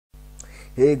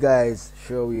Hey guys,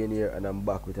 Sherwayne here, and I'm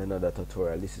back with another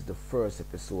tutorial. This is the first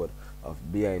episode of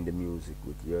Behind the Music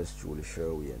with yours truly,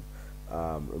 Sherwayne.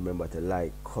 Remember to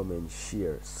like, comment,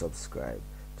 share, subscribe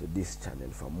to this channel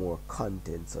for more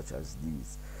content such as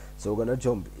these. So we're gonna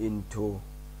jump into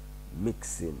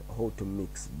mixing, how to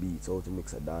mix beats, how to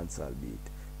mix a dancehall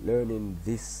beat. Learning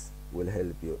this will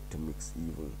help you to mix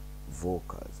even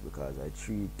vocals, because I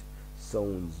treat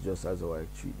sounds just as how I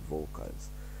treat vocals.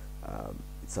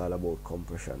 It's all about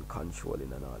compression,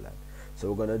 controlling and all that.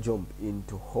 So we're gonna jump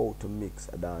into how to mix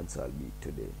a dancehall beat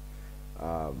today.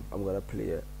 I'm gonna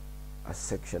play a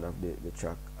section of the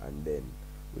track, and then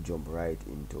we jump right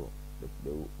into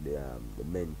the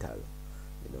mental,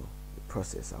 the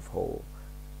process of how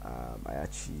I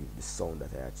achieve the sound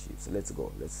that I achieve. So let's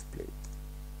go, let's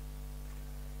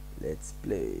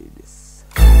play this.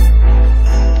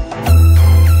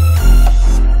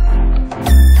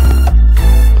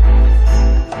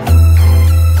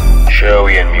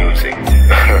 Sherwayne music.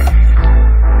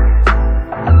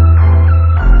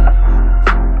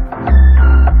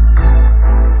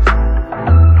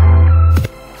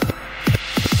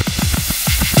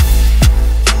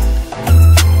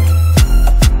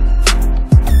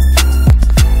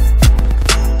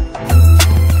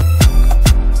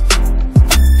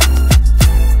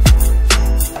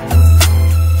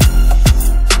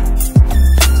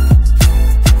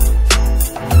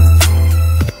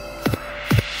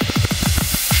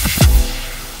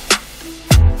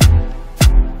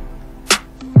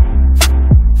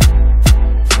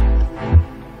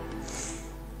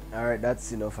 Alright,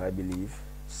 that's enough, I believe.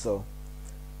 So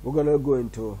we're gonna go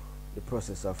into the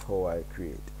process of how I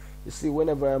create. You see,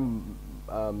 whenever I'm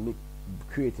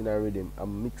creating a rhythm,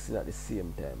 I'm mixing at the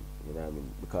same time, you know what I mean?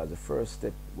 Because the first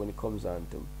step when it comes on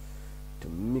to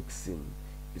mixing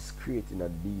is creating a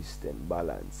decent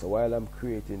balance. So while I'm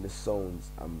creating the sounds,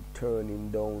 I'm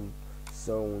turning down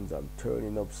sounds, I'm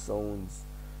turning up sounds,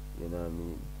 you know what I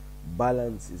mean?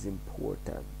 Balance is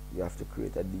important. You have to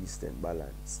create a decent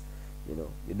balance.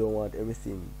 You don't want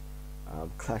everything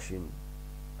clashing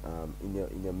in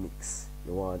your mix.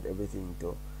 You want everything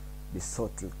to be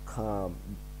subtle, calm,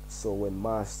 so when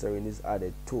mastering is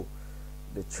added to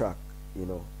the track,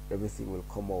 everything will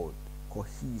come out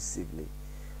cohesively.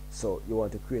 So you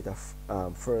want to create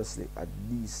firstly a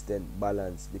decent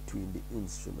balance between the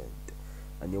instrument,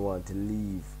 and you want to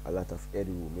leave a lot of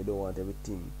headroom. You don't want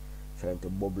everything trying to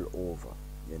bubble over,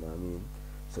 you know what I mean?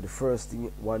 So the first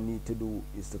thing one need to do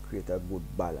is to create a good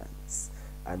balance.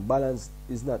 And balance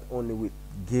is not only with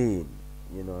gain,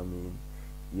 you know what I mean?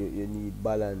 You need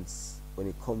balance when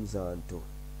it comes on to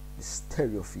the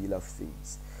stereo feel of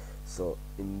things. So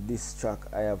in this track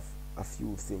I have a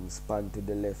few things pan to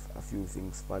the left, a few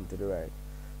things pan to the right.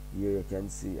 Here you can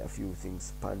see a few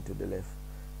things pan to the left,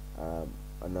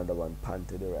 another one pan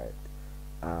to the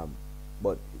right.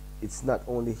 But it's not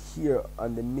only here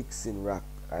on the mixing rack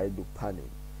I do panning.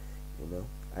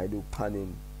 I do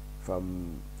panning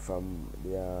from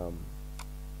the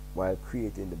while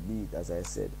creating the beat, as I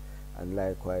said, and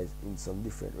likewise in some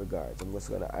different regards. I'm just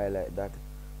gonna highlight that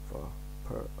for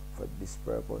this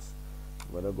purpose.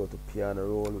 I'm gonna go to piano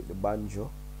roll with the banjo,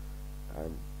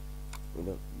 and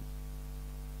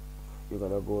you're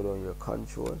gonna go down your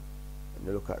control and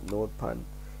you look at note pan.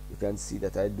 You can see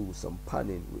that I do some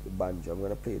panning with the banjo. I'm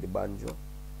gonna play the banjo.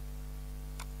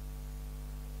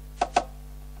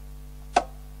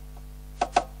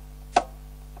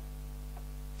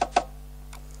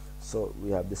 So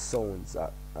we have the sounds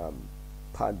that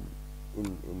pan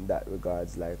in that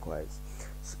regards likewise,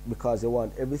 because you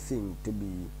want everything to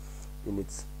be in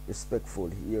its respectful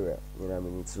area,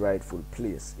 its rightful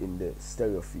place in the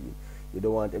stereo field. You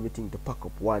don't want everything to pack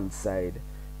up one side,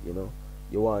 you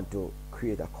want to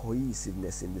create a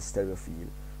cohesiveness in the stereo field,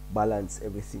 balance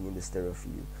everything in the stereo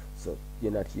field, so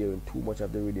you're not hearing too much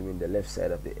of the rhythm in the left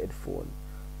side of the headphone.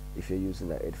 If you're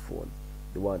using a headphone,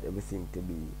 you want everything to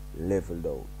be leveled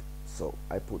out. So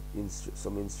I put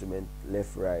some instrument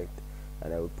left, right,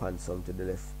 and I will pan some to the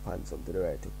left, pan some to the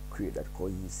right to create that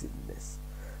cohesiveness.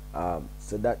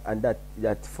 So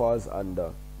that falls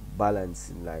under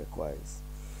balancing likewise.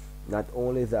 Not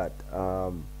only that,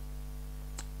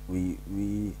 we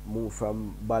move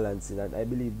from balancing, and I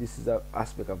believe this is an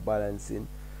aspect of balancing,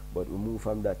 but we move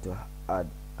from that to add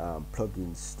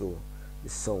plugins to the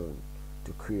sound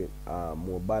to create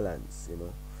more balance,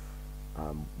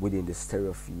 within the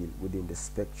stereo field, within the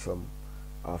spectrum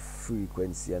of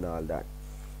frequency and all that.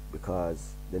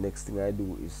 Because the next thing I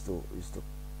do is to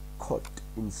cut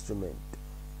instrument.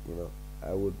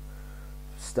 I would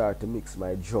start to mix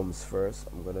my drums first.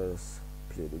 I'm gonna just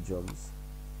play the drums.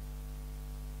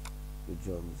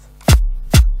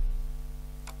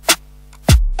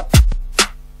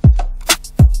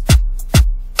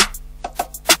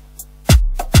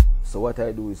 So what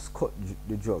I do is cut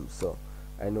the drum, so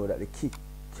I know that the kick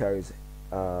carries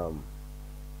the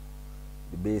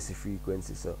basic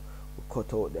frequency, so we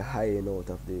cut out the high note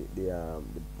of the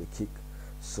kick,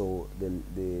 so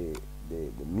the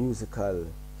musical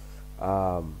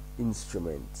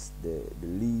instruments, the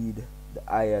lead, the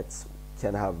hi-hats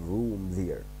can have room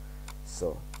there.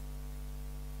 So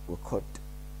we cut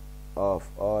off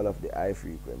all of the high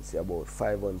frequency, about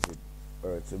 500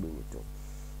 hertz to bring it to.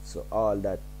 So all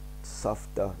that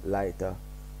softer, lighter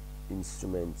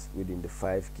instruments within the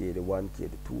 5K, the 1K,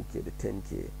 the 2K, the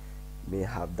 10K may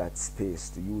have that space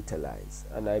to utilize,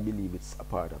 and I believe it's a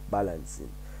part of balancing.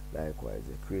 Likewise,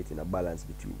 creating a balance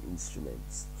between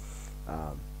instruments.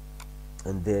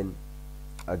 And then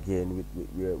again,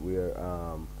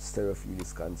 where stereo field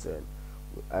is concerned,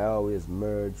 I always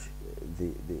merge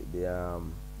the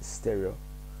stereo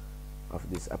of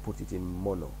this. I put it in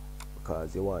mono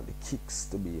because you want the kicks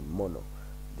to be in mono.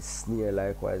 The snare,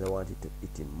 likewise, I want it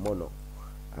in mono.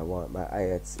 I want my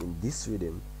hi-hats in this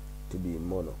rhythm to be in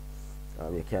mono.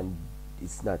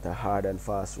 It's not a hard and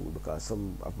fast rule, because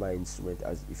some of my instruments,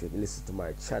 as if you listen to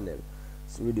my channel,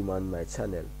 rhythm on my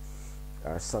channel,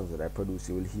 are songs that I produce,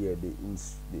 you will hear the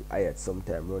hi-hats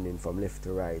sometimes running from left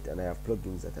to right, and I have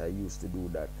plugins that I use to do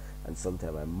that, and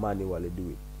sometimes I manually do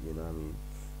it, you know what I mean.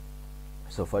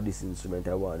 So for this instrument,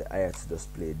 I want the hi-hats to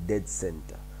just play dead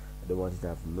center. I don't want it to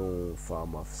have no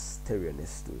form of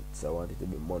stereo-ness to it, so I want it to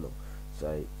be mono. So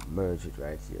I merge it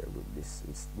right here with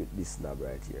this knob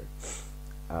right here,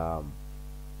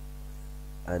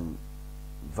 and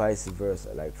vice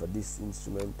versa. Like for this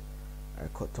instrument, I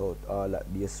cut out all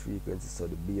that bass frequency, so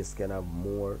the bass can have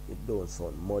more. It don't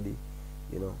sound muddy,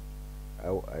 you know. I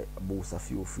boost a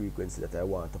few frequencies that I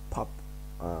want to pop,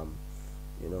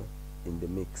 you know, in the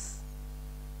mix.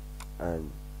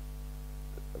 And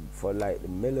for like the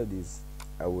melodies,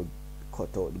 I would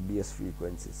cut out the bass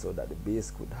frequency so that the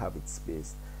bass could have its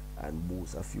space, and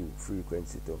boost a few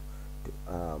frequency to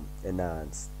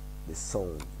enhance the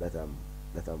sound that I'm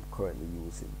currently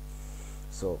using.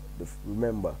 So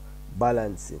remember,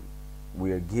 balancing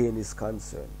where gain is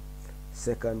concerned.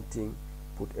 Second thing,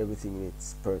 put everything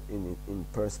in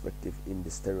perspective in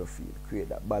the stereo field. Create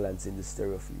that balance in the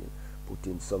stereo field. Put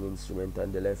in some instrument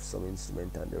on the left, some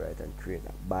instrument on the right, and create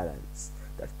that balance,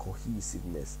 that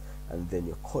cohesiveness. And then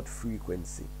you cut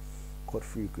frequency,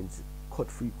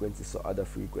 so other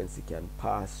frequency can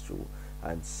pass through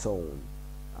and sound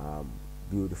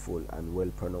beautiful and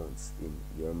well pronounced in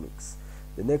your mix.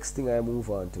 The next thing I move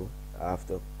on to,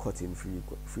 after cutting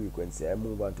frequency, I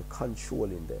move on to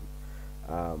controlling them,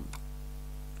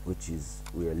 which is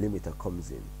where limiter comes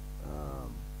in.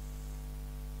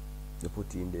 You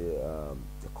put in the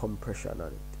compression on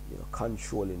it, you know,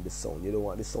 controlling the sound. You don't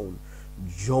want the sound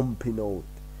jumping out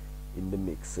in the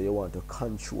mix, so you want to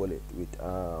control it with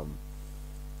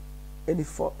any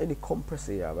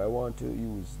compressor you have. I want to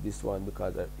use this one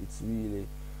because it's really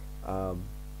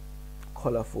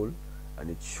colorful, and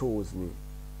it shows me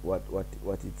what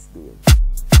it's doing.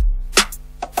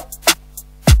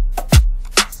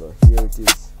 So here it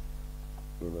is.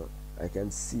 You know, I can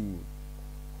see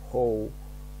how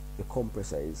the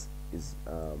compressor is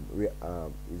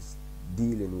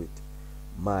dealing with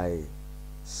my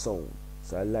sound.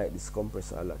 So I like this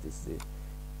compressor a lot. It's the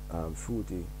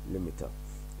Fruity limiter.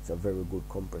 It's a very good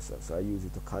compressor, so I use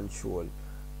it to control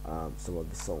some of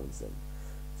the sounds. Then,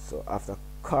 so after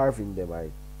carving them,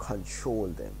 I control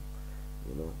them.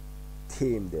 You know,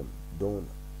 tame them.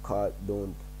 I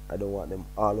don't want them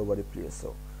all over the place.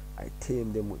 So I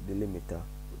tame them with the limiter,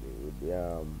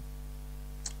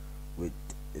 with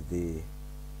the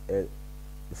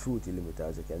Fruity limiter,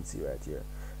 as you can see right here.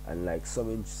 And like some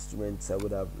instruments, I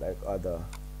would have like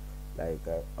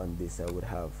on this I would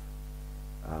have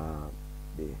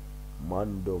the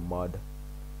Mondo mod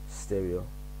stereo,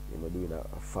 you know, doing a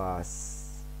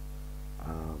fast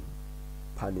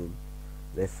panning,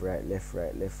 left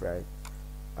right,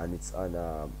 and it's on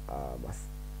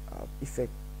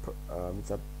effect.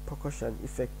 It's a percussion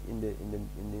effect in the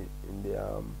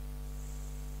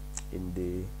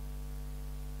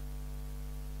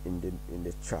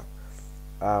track.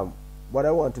 What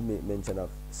I want to make mention of,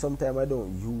 sometimes I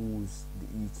don't use the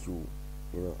EQ,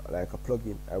 you know, like a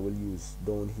plugin I will use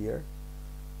down here,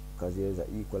 because there's an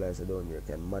equalizer down here,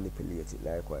 can manipulate it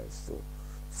likewise to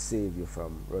save you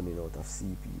from running out of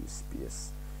CPU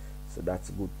space. So that's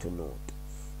good to note.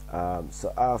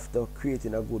 So after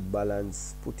creating a good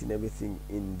balance, putting everything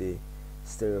in the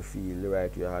stereo field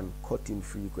right here, and cutting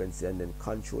frequency and then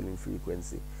controlling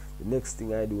frequency, the next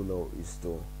thing I do now is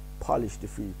to polish the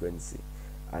frequency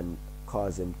and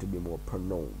cause them to be more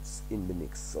pronounced in the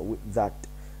mix. So with that,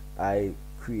 I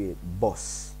create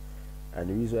bus. And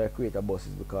the reason why I create a bus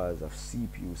is because of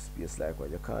CPU space. Like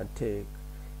when you can't take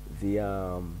the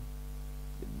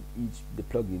the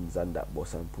plugins on that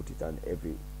bus and put it on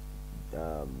every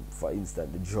for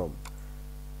instance the drum,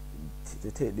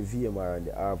 to take the VMR and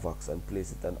the RVox and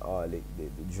place it on all the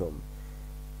drum,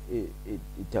 it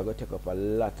will take up a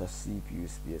lot of CPU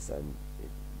space, and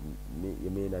you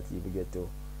may not even get to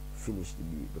finish the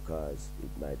beat because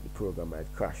the program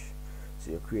might crash. So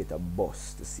you create a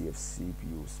bus to save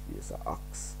CPU space,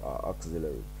 or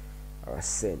auxiliary, or a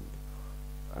send,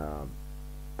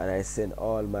 and I send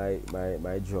all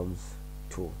my drums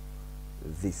to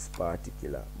this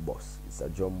particular bus. It's a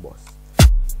drum bus.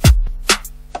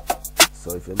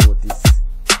 So if you notice,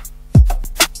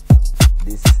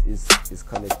 this is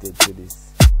connected to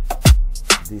this.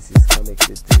 This is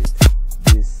connected to it.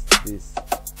 This.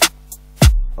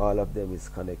 All of them is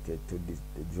connected to the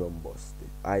drum bus. The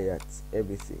hi-hats,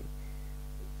 everything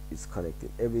is connected.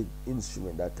 Every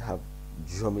instrument that have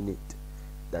drum in it,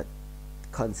 that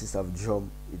consists of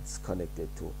drum, it's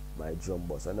connected to my drum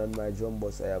bus. And on my drum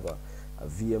bus I have a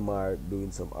VMR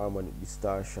doing some harmonic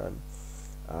distortion,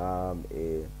 a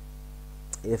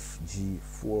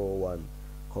FG401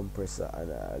 compressor,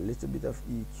 and a little bit of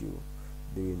EQ,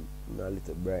 doing a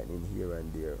little brightening here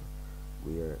and there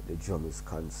where the drum is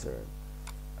concerned.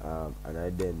 And I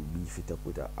then beef it up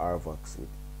with a RVox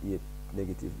with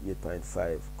negative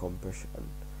 8.5 compression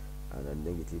and a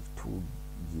negative 2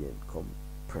 gain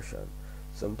compression.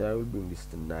 Sometimes we bring this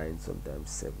to 9, sometimes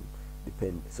 7,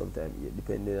 sometimes 8,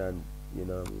 depending on, you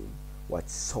know what I mean, what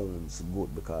sounds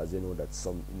good, because you know that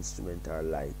some instruments are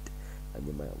light and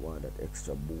you might want that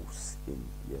extra boost in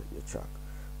your track.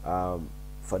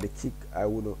 For the kick, I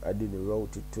didn't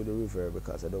route it to the reverb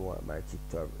because I don't want my kick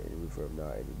to have any reverb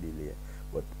nor any delay.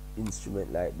 But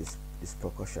instrument like this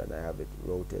percussion, I have it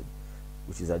routed,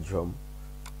 which is a drum.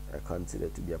 I consider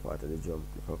it to be a part of the drum,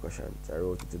 the percussion. So I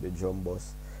wrote it to the drum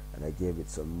bus, and I gave it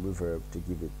some reverb to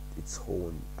give it its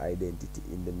own identity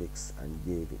in the mix, and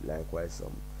gave it likewise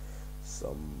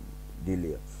some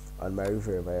delay. On my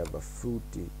reverb, I have a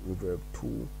Fruity Reverb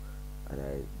 2, and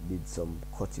I did some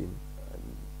cutting,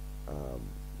 and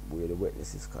where the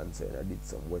wetness is concerned, I did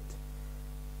some wet.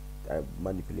 I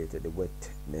manipulated the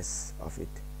wetness of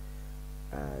it,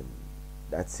 and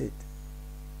that's it.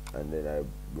 And then I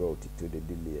brought it to the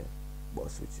delay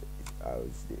bus, which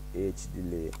is the H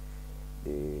delay,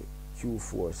 the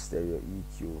Q4 stereo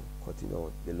EQ, cutting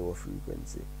out the low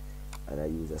frequency, and I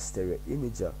use a stereo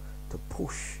imager to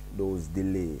push those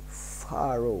delay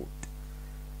far out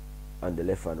on the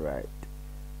left and right,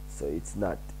 so it's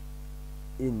not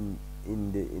in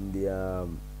the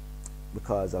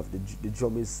because of the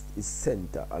drum is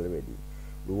center already.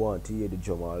 We want to hear the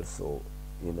drum also,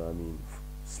 you know what I mean,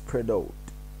 spread out,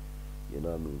 you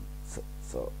know what I mean.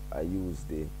 So I use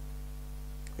the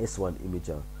S1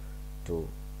 imager to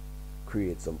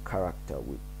create some character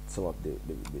with some of the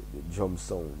drum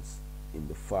sounds in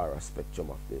the far spectrum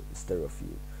of the stereo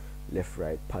field, left,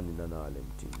 right, panning and all them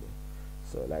things there.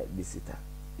 So like this,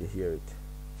 you hear it.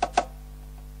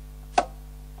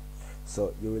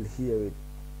 So you will hear it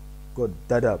go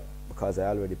that up because I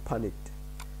already panicked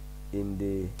in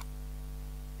the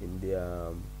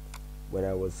when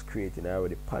I was creating. I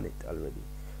already panicked already.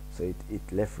 So it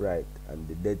left, right, and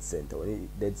the dead center. When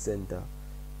it dead center,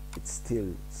 it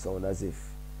still sound as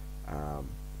if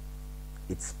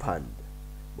it's panned,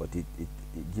 but it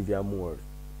give you a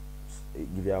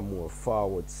more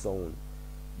forward sound,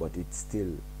 but it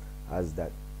still has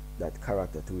that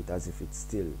character to it, as if it's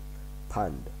still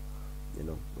panned, you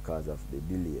know, because of the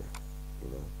delay, you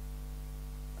know.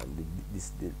 And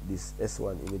this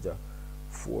S1 imager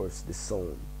force the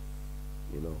sound,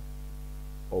 you know,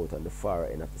 out on the far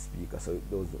end of the speaker, so it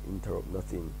doesn't interrupt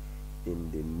nothing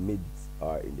in the mid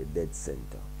or in the dead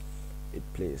center. It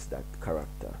plays that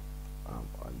character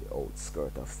on the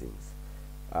outskirt of things.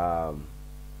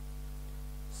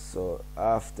 So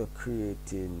after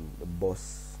creating the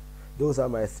bus, those are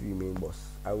my 3 main bus.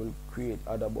 I will create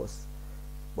other bus,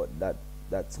 but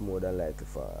that's more than likely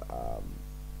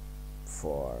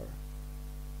for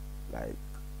like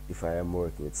if I am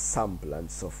working with sample and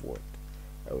so forth,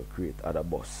 I will create other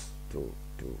bus to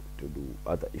do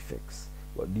other effects.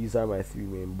 But these are my 3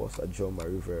 main bus: a drum, a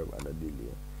reverb, and a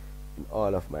delay in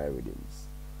all of my rhythms.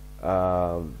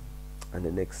 And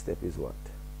the next step is what?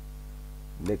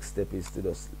 Next step is to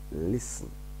just listen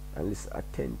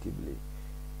attentively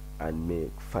and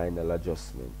make final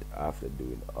adjustment after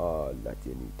doing all that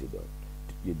you need to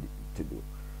do.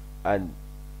 And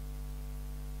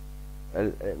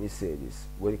let me say this: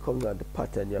 when it comes down to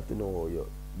pattern, you have to know how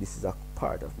this is a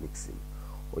part of mixing,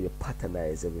 or you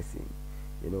patternize everything.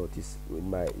 You notice with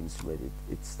my instrument,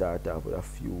 it starts off with a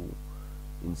few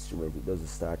instruments. It doesn't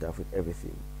start off with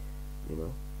everything, you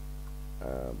know.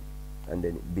 And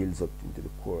then it builds up into the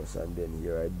chorus, and then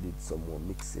here I did some more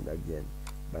mixing again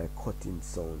by cutting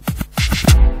sound.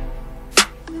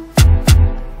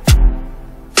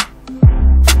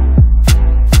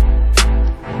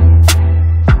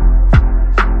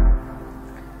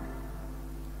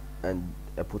 And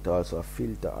I put also a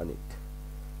filter on it.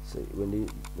 So when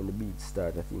the beat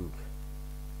start, I think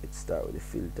it start with the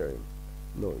filtering.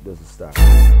 No, it doesn't start.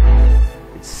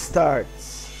 It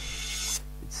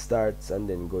starts and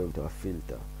then go into a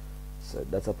filter. So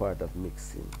that's a part of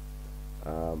mixing.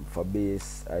 For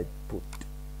bass, I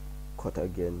cut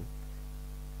again,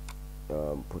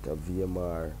 put a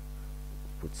VMR,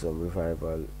 put some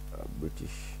Revival,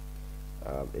 British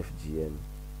FGN,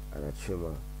 and a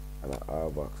trimmer and an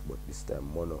RVox, but this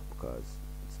time mono because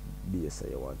it's bass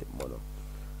and you want it mono.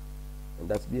 And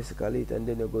that's basically it. And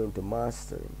then you're going to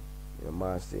mastering.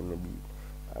 Mastering the beat.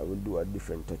 I will do a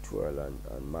different tutorial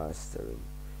on mastering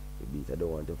the beat. I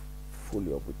don't want to fool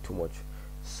you up with too much.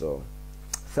 So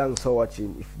thanks for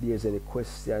watching. If there's any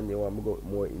question you want me to go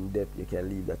more in depth, you can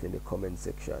leave that in the comment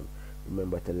section.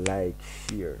 Remember to like,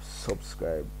 share,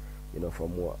 subscribe, for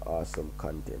more awesome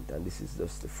content. And this is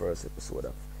just the first episode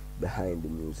of Behind the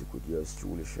Music with yours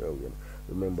truly, Sherwayne.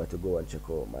 Remember to go and check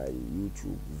out my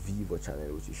YouTube Vevo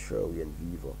channel, which is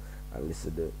SherwayneVevo, and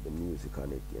listen to the music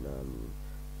on it,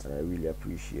 and I really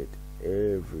appreciate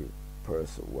every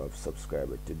person who have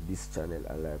subscribed to this channel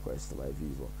and likewise to my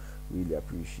Vevo. Really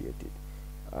appreciate it.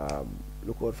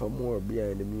 Look out for more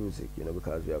Behind the Music,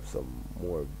 because we have some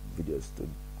more videos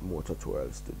more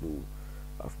tutorials to do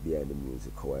of Behind the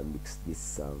Music, how I mixed this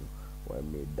song, how I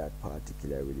made that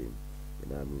particular rhythm,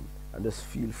 and just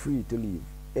feel free to leave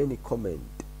any comment,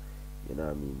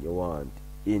 you want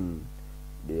in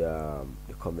the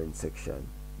comment section,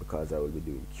 because I will be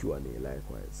doing Q&A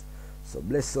likewise. So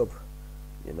bless up,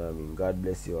 God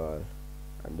bless you all,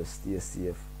 and just stay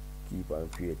safe, keep on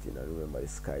creating, and remember the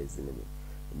sky is the limit.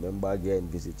 Remember again,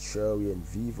 visit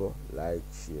SherwayneVevo, like,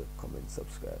 share, comment,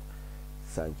 subscribe.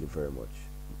 Thank you very much.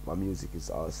 My music is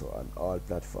also on all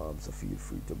platforms, so feel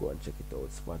free to go and check it out.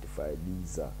 Spotify,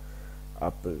 Deezer,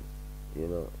 Apple,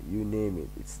 you name it,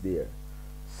 it's there.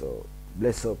 So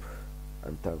bless up,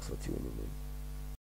 and thanks for tuning in.